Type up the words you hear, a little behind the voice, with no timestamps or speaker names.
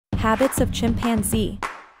Habits of chimpanzee.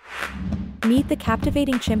 Meet the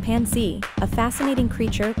captivating chimpanzee, a fascinating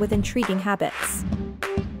creature with intriguing habits.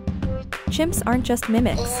 Chimps aren't just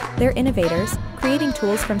mimics, they're innovators, creating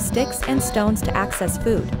tools from sticks and stones to access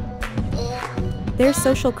food. They're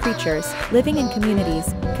social creatures, living in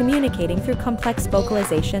communities, communicating through complex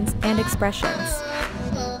vocalizations and expressions.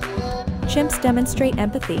 Chimps demonstrate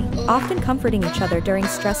empathy, often comforting each other during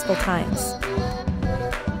stressful times.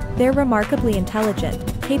 They're remarkably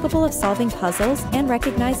intelligent, capable of solving puzzles and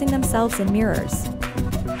recognizing themselves in mirrors.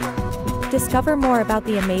 Discover more about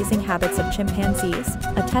the amazing habits of chimpanzees,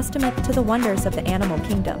 a testament to the wonders of the animal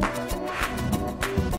kingdom.